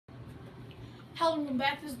Hello and welcome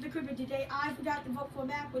back. This is the Creeper. Today I forgot to vote for a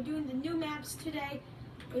map. We're doing the new maps today.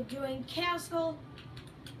 We're doing Castle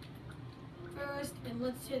first, and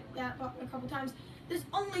let's hit that button a couple times. There's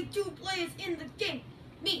only 2 players in the game.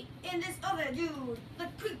 Me and this other dude, the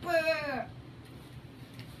Creeper,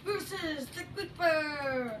 versus the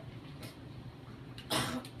Creeper.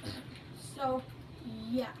 So,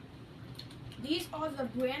 yeah. These are the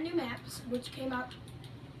brand new maps, which came out,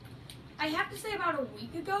 I have to say, about a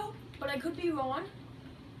week ago, but I could be wrong.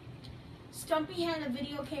 Stumpy had a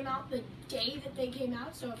video came out the day that they came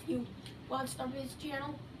out, so if you watch Stumpy's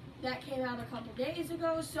channel, that came out a couple days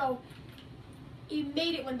ago, so he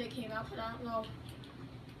made it when they came out, but I don't know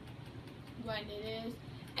when it is.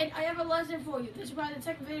 And I have a lesson for you. This is probably the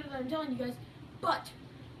second video that I'm telling you guys, but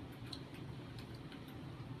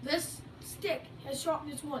this stick has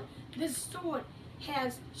sharpness 1. This sword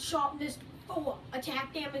has sharpness 4.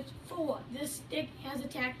 Attack damage 4. This stick has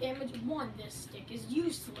attack damage 1. This stick is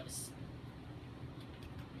useless.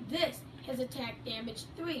 This has attack damage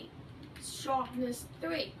 3. Sharpness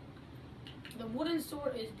 3. The wooden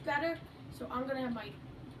sword is better, so I'm going to have my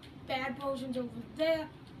bad potions over there,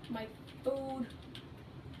 my food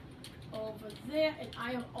over there, and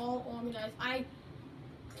I am all organized. I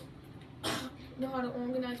know how to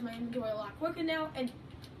organize my inventory a lot quicker now, and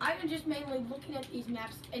I am just mainly looking at these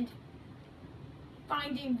maps and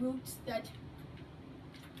finding routes that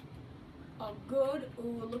are good.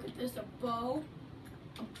 Ooh, look at this, a bow.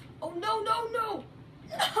 Oh, no, no, no!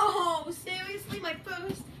 No! Seriously, my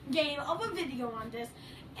first game of a video on this,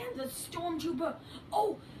 and the Stormtrooper.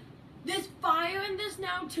 Oh, there's fire in this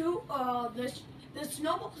now, too. The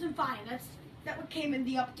snowballs and fire. That what came in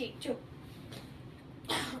the update, too.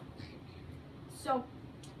 So,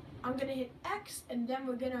 I'm gonna hit X, and then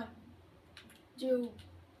we're gonna do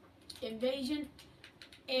invasion,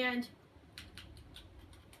 and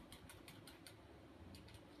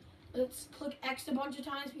let's click X a bunch of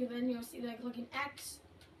times, because then you'll see that I click an X.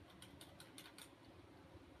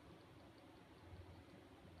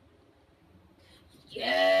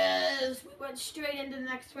 Yes! We went straight into the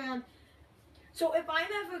next round. So if I'm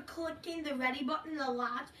ever clicking the ready button a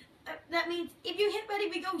lot, that means if you hit ready,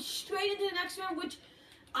 we go straight into the next round, which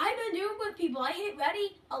I've been doing with people. I hit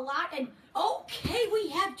ready a lot, and okay, we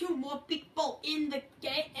have 2 more people in the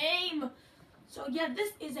game. So yeah,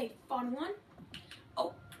 this is a fun one.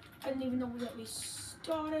 Oh, I didn't even know that we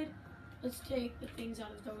started. Let's take the things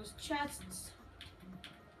out of those chests.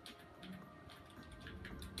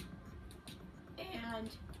 And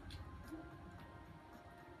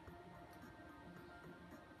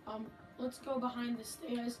let's go behind the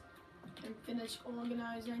stairs and finish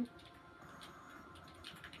organizing.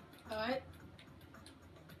 Alright.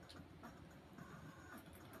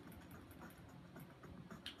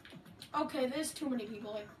 Okay, there's too many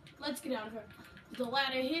people here. Let's get out of here. There's the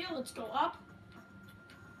ladder here, let's go up.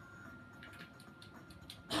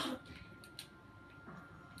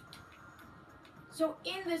 So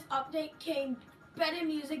in this update came better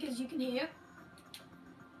music, as you can hear.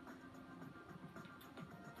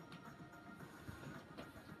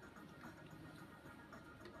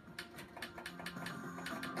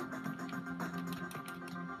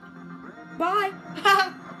 Bye!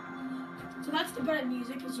 So that's the better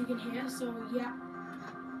music, as you can hear, so yeah.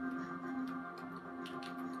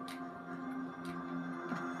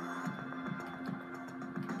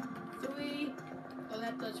 Oh,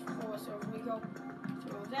 that does 4, so we go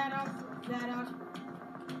throw that out, that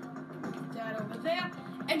over there,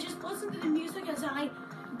 and just listen to the music as I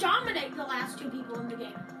dominate the last 2 people in the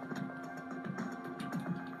game.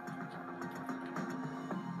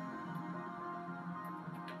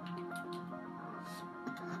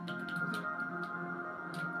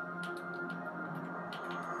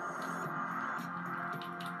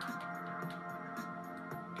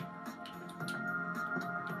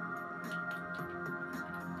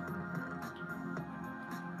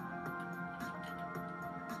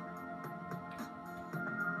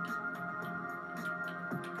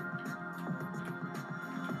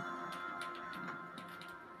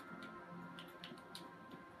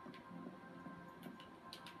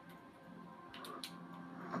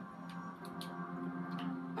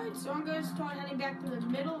 So I'm going to start heading back to the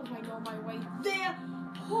middle if I know my way there.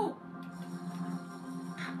 Oh.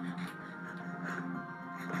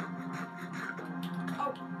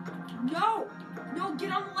 Oh, no. No,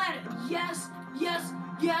 get on the ladder. Yes, yes,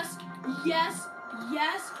 yes, yes,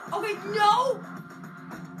 yes. Okay, no.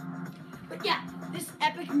 But yeah, this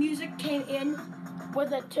epic music came in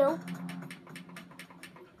with it too.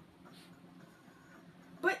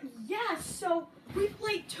 But yeah, so we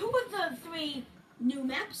played 2 of the 3 new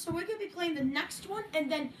maps. So we're going to be playing the next one, and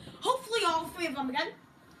then hopefully all 3 of them again.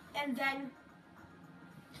 And then,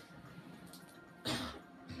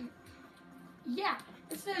 yeah,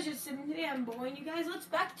 instead of just sitting here and boring you guys, let's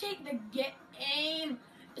take the game.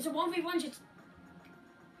 It's a 1v1 just...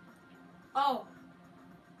 Oh.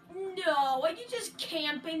 No, are you just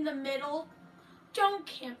camping the middle? Don't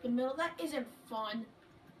camp the middle, that isn't fun.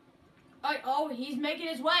 Oh, he's making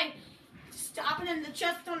his way. Stopping in the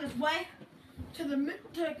chest on his way to the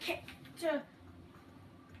to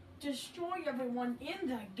destroy everyone in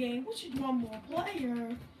that game. Which is one more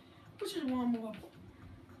player.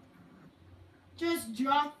 Just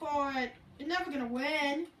drop for it. You're never gonna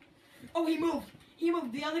win. Oh, he moved.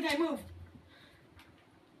 The other guy moved.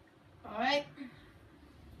 Alright.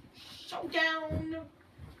 Showdown.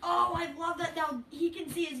 Oh, I love that now he can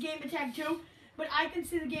see his game tag too, but I can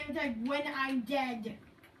see the game tag when I'm dead.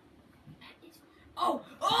 Oh!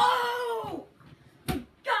 The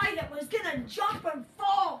guy that was gonna jump and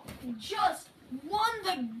fall just won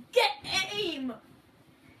the game!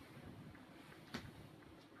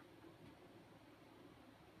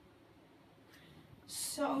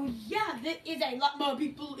 So yeah, there is a lot more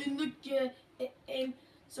people in the game.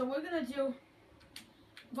 So we're gonna do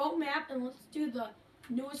vote map, and let's do the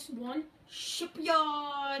newest one,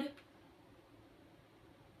 Shipyard.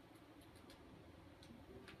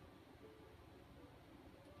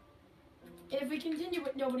 And if we continue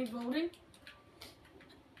with nobody voting,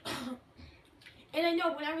 and I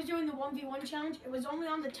know when I was doing the 1v1 challenge, it was only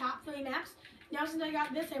on the top 3 maps. Now since I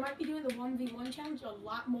got this, I might be doing the 1v1 challenge a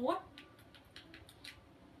lot more.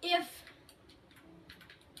 If,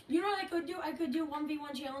 you know what I could do? I could do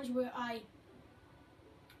 1v1 challenge where I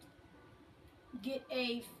get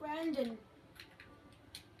a friend and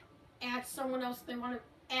ask someone else if they want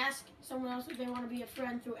to be a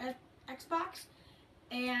friend through Xbox,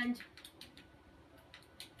 and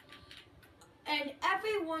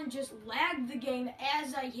everyone just lagged the game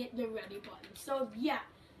as I hit the ready button. So yeah,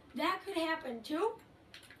 that could happen too.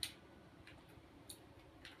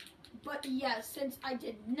 But yeah, since I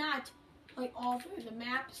did not play all 3 of the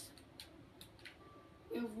maps,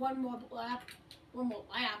 we have one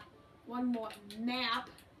more map.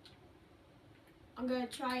 I'm gonna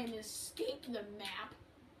try and escape the map.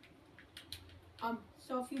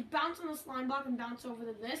 So if you bounce on the slime block and bounce over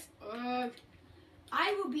to this,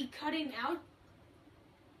 I will be cutting out.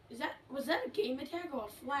 Was that a game tag or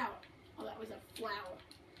a flower? Oh, that was a flower.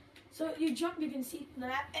 So you jump, you can see the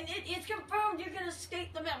map, and it's confirmed you're gonna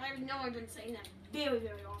escape the map. I know I've been saying that very,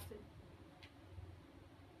 very often.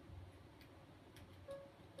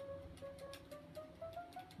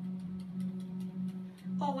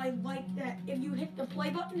 Oh, I like that. If you hit the play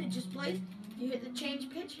button, it just plays. If you hit the change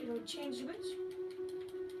pitch, it'll change the pitch.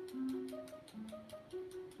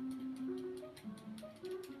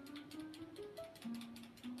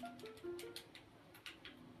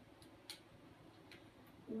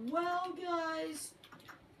 Well, guys,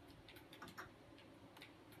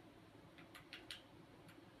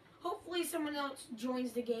 hopefully someone else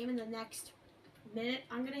joins the game in the next minute.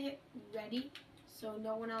 I'm gonna hit ready so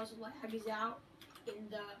no one else lags out in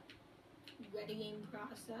the readying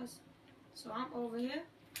process. So I'm over here.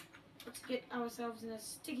 Let's get ourselves in a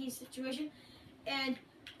sticky situation. And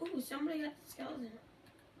ooh, somebody got the skeleton.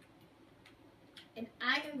 And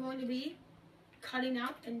I am going to be cutting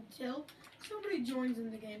out until somebody joins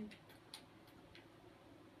in the game.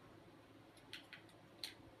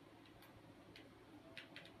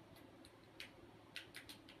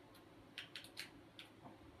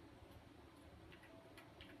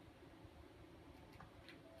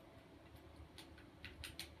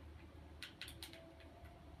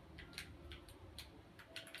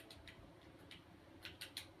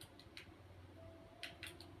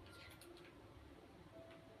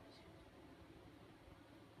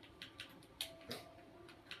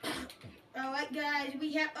 Alright guys,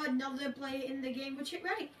 we have another player in the game. We're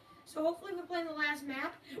ready. So hopefully we're playing the last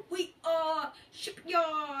map. We are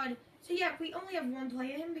Shipyard. So yeah, we only have 1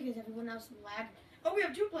 player in because everyone else lagged. Oh, we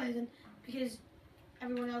have 2 players in because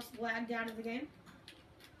everyone else lagged out of the game.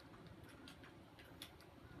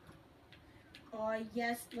 Oh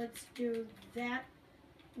yes, let's do that.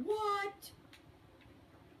 What?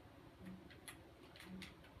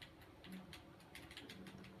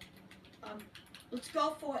 Let's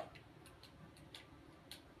go for it.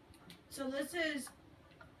 So this is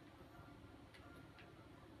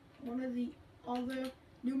one of the other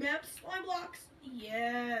new maps, slime blocks.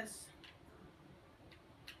 Yes.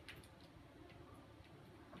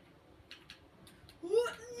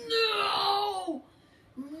 What? No!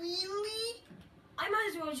 Really? I might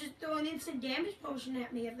as well just throw an instant damage potion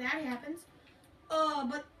at me if that happens.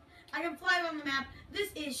 but I can fly on the map. This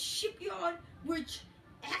is Shipyard, which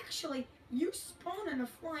actually you spawn on a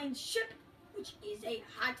flying ship, which is a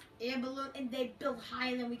hot air balloon, and they build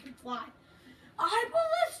higher than we can fly. A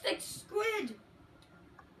hyperballistic squid.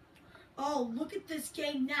 Oh, look at this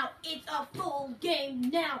game now. It's a full game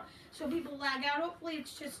now. So people lag out. Hopefully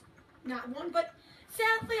it's just not one, but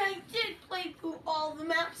sadly I did play through all the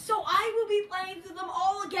maps, so I will be playing through them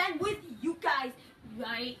all again with you guys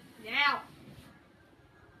right now.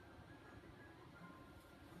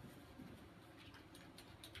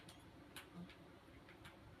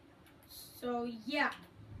 So yeah.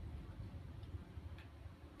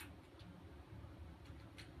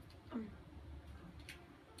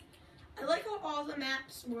 I like how all the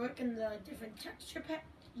maps work and the different texture pack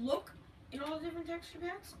look in all the different texture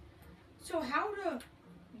packs. So how to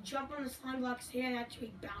jump on the slime blocks here and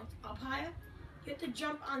actually bounce up higher? You have to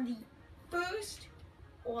jump on the first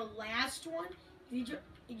or last one. If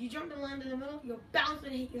you jump and land in the middle, you'll bounce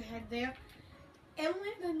and hit your head there. And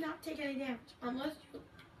land and not take any damage. Unless you...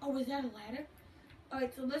 Oh, is that a ladder?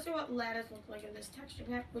 Alright, so this is what ladders look like in this texture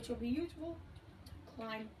pack, which will be useful to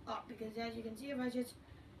climb up. Because as you can see, if I just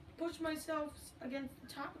push myself against the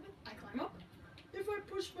top of it, I climb up. If I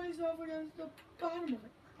push myself against the bottom of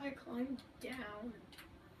it, I climb down.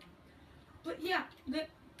 But yeah, they're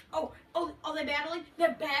battling?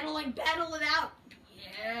 They're battling, battle it out.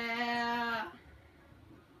 Yeah.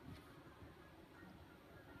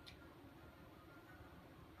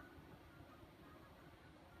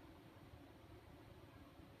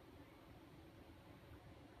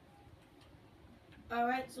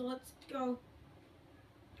 Alright, so let's go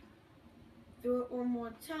through it one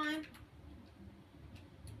more time.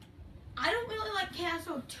 I don't really like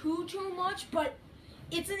Castle too much, but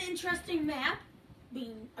it's an interesting map,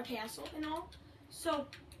 being a castle and all. So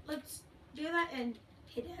let's do that and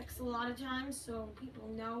hit X a lot of times so people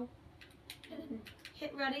know. And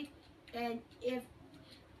hit ready. And if...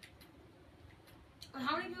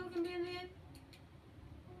 How many people can be in the game?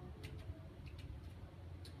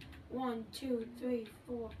 1, 2, 3,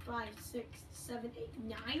 4, 5, 6, 7, 8,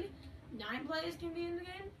 9. 9 players can be in the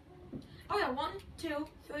game. Oh yeah, 1, 2,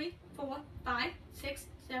 3, 4, 5, 6,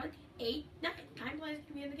 7, 8, 9. 9 players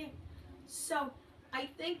can be in the game. So I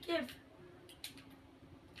think if...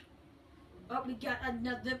 Oh, we got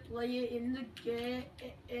another player in the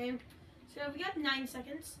game. So we got 9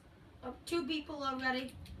 seconds. 2 people are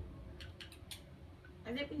ready.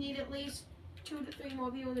 I think we need at least 2 to 3 more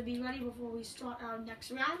people to be ready before we start our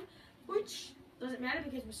next round, which doesn't matter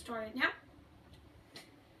because we're starting now.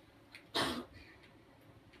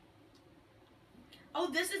 Oh,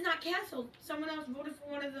 this is not canceled. Someone else voted for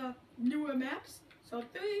one of the newer maps. So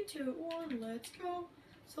 3, 2, 1, let's go.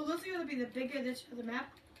 So this is going to be the bigger this of the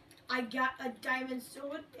map. I got a diamond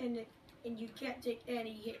sword and you can't take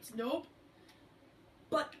any hits. Nope.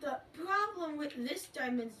 But the problem with this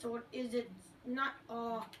diamond sword is it's not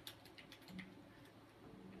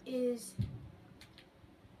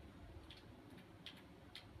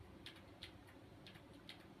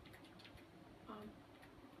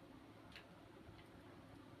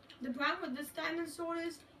the problem with this diamond sword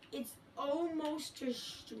is it's almost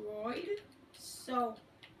destroyed. So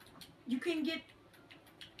you can get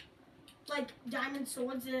like diamond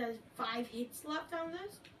swords that has 5 hits left on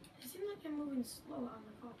this. It seems like I'm moving slow on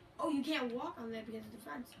the phone. Oh, you can't walk on there because the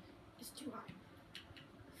fence is too high.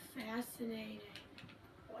 Fascinating.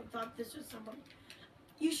 Oh, I thought this was somebody.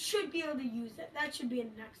 You should be able to use that. That should be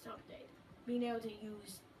in the next update. Being able to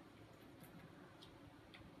use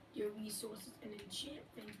your resources and enchant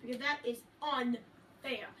things. Because that is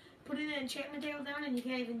unfair. Put an enchantment table down and you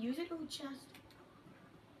can't even use it. Oh, chest.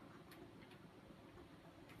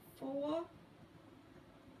 4.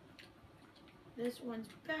 This one's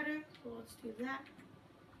better, so let's do that.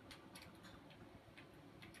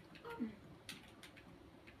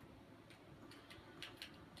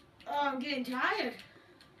 Oh, I'm getting tired.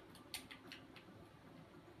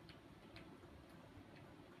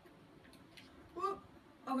 Whoop.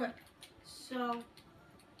 Okay, so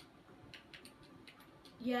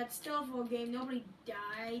yeah, it's still a full game. Nobody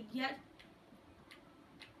died yet.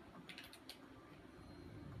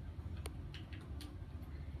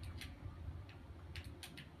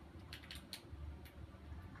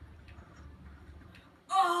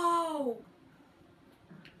 Oh!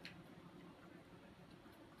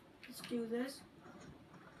 Let's do this.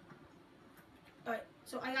 Alright,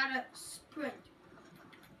 so I gotta sprint.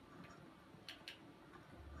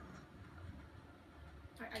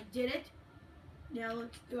 Alright, I did it. Now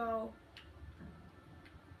let's go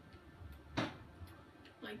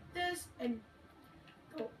like this and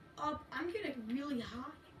go up. I'm getting really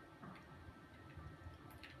high.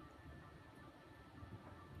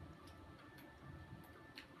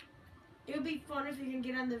 It would be fun if you can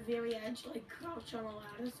get on the very edge, like crouch on a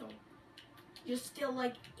ladder, so you're still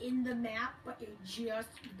like in the map, but you're just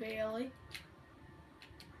barely.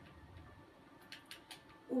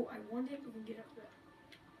 Oh, I wonder if we can get up there.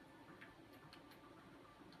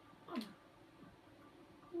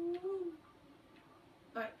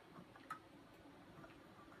 Alright.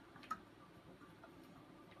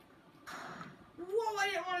 Whoa, I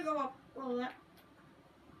didn't want to go up. Well, that.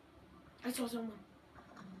 I saw someone.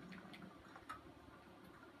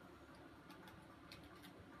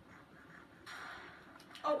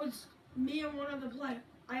 Oh, it's me and one other player.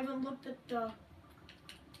 I haven't looked at the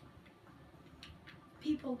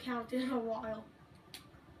people count in a while.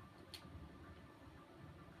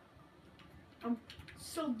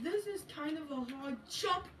 So this is kind of a hard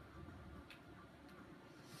jump.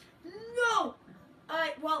 No!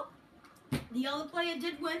 Alright, well, the other player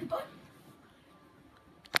did win,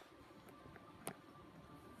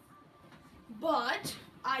 but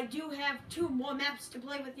I do have 2 more maps to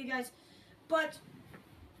play with you guys. But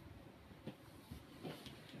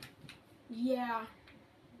yeah.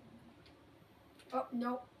 Oh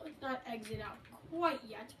no, let's not exit out quite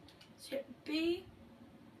yet. Let's hit B.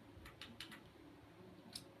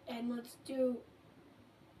 And let's do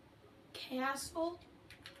castle.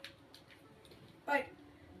 Right.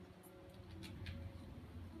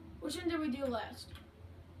 Which one did we do last?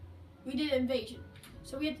 We did invasion.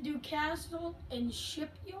 So we have to do castle and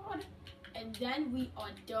shipyard. And then we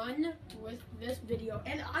are done with this video.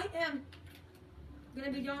 And I am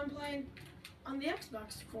going to be done playing on the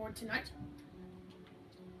Xbox for tonight.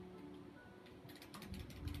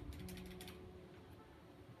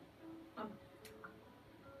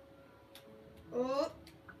 Oh,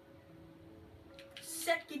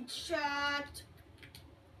 second shot.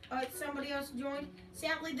 Alright, somebody else joined.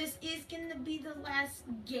 Sadly, this is gonna be the last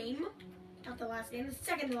game. Not the last game, the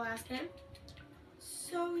second to last game.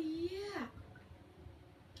 So, yeah.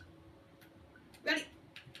 Ready?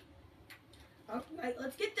 Alright,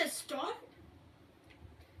 let's get this started.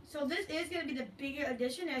 So, this is gonna be the bigger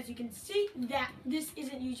edition. As you can see, that this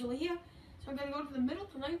isn't usually here. So, I'm gonna go to the middle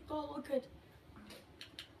and I'm gonna look at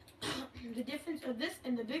the difference of this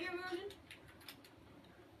and the bigger version.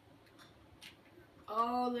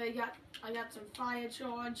 Oh, I got some fire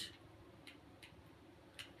charge.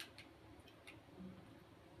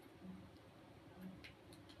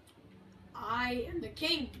 I am the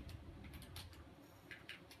king.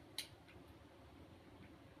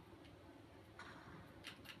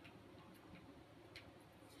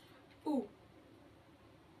 Ooh.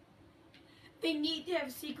 They need to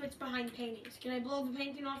have secrets behind paintings. Can I blow the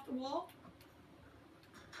painting off the wall?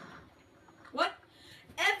 What?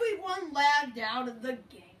 Everyone lagged out of the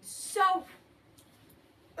game. So,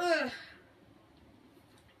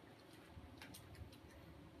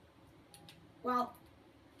 well,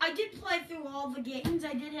 I did play through all the games.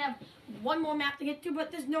 I did have one more map to get to,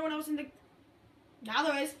 but there's no one else in the... Now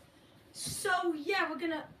there is. So, yeah, we're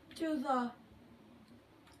gonna do the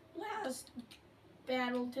last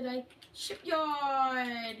battle today.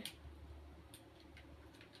 Shipyard.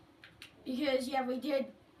 Because, yeah, we did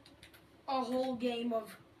a whole game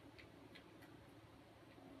of...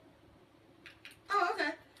 Oh,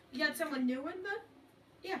 okay. You got someone new in there?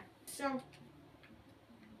 Yeah, so...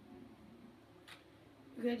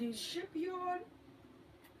 We're gonna do shipyard.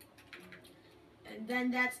 And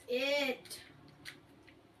then that's it.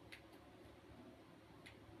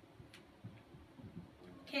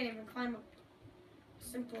 Can't even climb up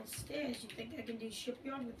simple stairs. You think I can do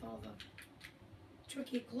shipyard with all the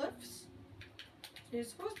tricky cliffs? So you're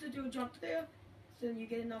supposed to do a jump there, so then you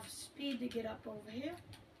get enough speed to get up over here,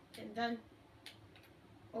 and then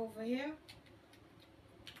over here.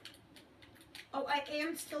 Oh, I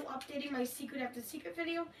am still updating my secret after secret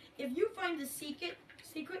video. If you find the secret,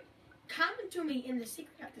 comment to me in the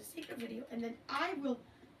secret after secret video, and then I will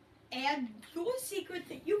add your secret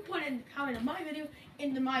that you put in the comment of my video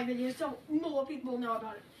into my video, so more people know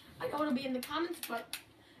about it. I know it'll be in the comments, but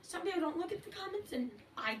some people don't look at the comments, and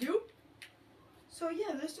I do. So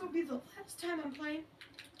yeah, this will be the last time I'm playing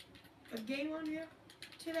a game on here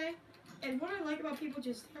today. And what I like about people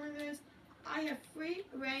just hearing this, I have free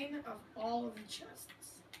reign of all of the chests.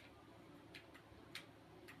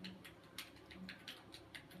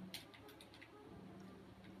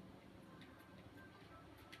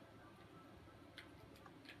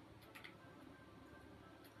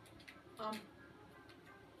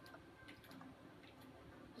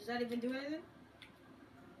 Does that even do anything?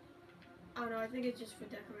 Oh no, I think it's just for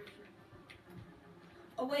decoration.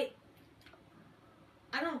 Oh wait.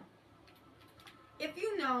 I don't know. If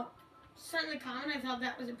you know, send a comment. I thought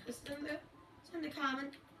that was a piston there. Send a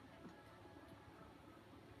comment.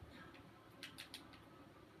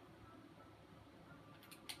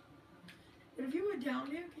 if you were down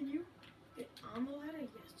here, can you get on the ladder?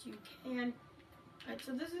 Yes, you can. Alright,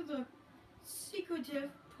 so this is the secretive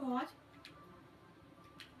part.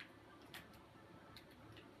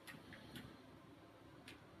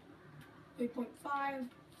 .5,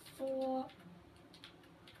 4.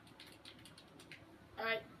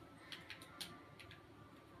 Alright.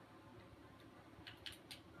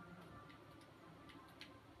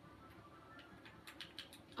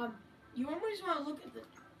 You always want to look at the,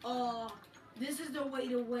 this is the way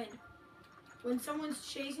to win. When someone's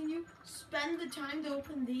chasing you, spend the time to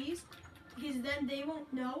open these, because then they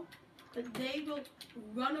won't know, but they will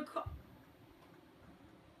run across.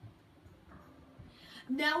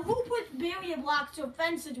 Now, who puts barrier blocks or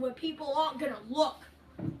fences where people aren't gonna look?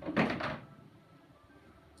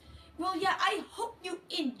 Well, yeah, I hope you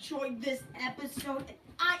enjoyed this episode,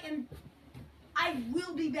 and I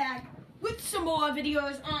will be back with some more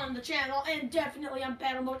videos on the channel, and definitely on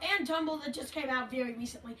Battle Mode and Tumble that just came out very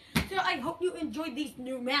recently. So I hope you enjoyed these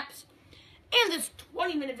new maps and this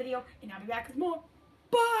 20-minute video, and I'll be back with more.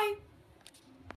 Bye!